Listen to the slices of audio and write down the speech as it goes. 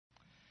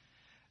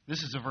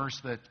This is a verse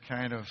that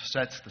kind of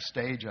sets the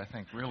stage, I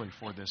think, really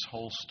for this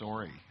whole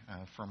story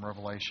from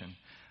Revelation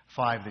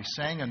 5. They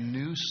sang a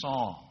new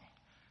song,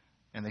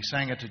 and they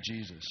sang it to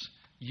Jesus.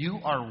 You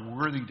are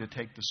worthy to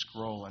take the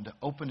scroll and to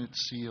open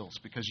its seals,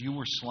 because you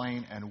were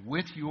slain, and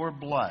with your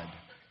blood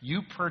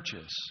you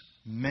purchase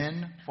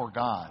men for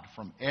God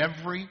from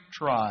every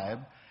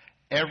tribe,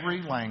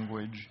 every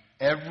language,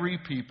 every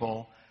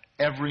people,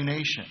 every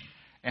nation.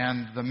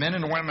 And the men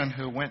and women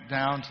who went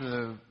down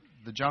to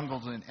the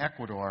jungles in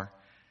Ecuador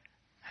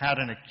had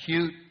an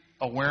acute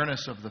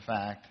awareness of the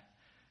fact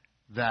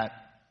that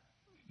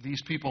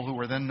these people who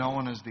were then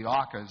known as the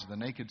Aucas, the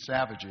naked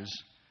savages,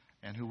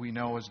 and who we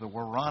know as the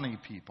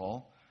Warani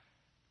people,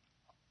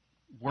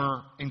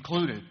 were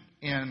included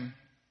in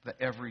the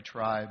every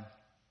tribe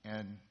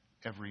and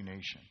every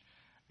nation.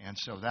 And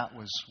so that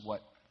was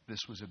what this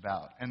was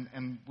about.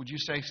 And would you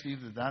say, Steve,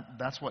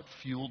 that's what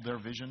fueled their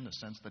vision, the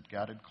sense that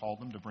God had called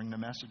them to bring the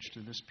message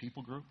to this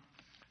people group?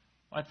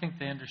 I think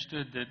they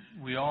understood that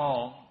we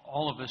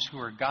all of us who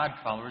are God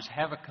followers,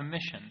 have a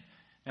commission.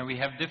 And we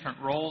have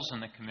different roles in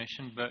the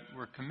commission, but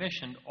we're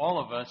commissioned,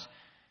 all of us,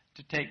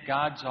 to take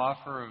God's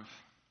offer of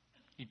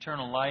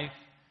eternal life,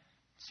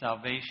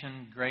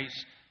 salvation, grace,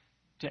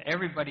 to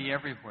everybody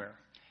everywhere.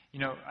 You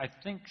know, I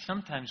think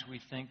sometimes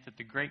we think that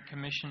the Great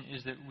Commission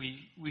is that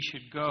we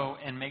should go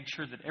and make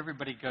sure that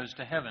everybody goes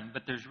to heaven,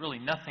 but there's really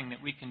nothing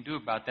that we can do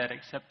about that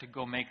except to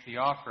go make the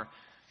offer.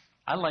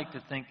 I like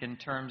to think in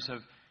terms of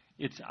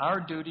it's our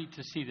duty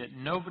to see that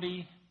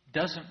nobody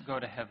doesn't go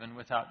to heaven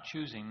without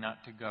choosing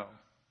not to go.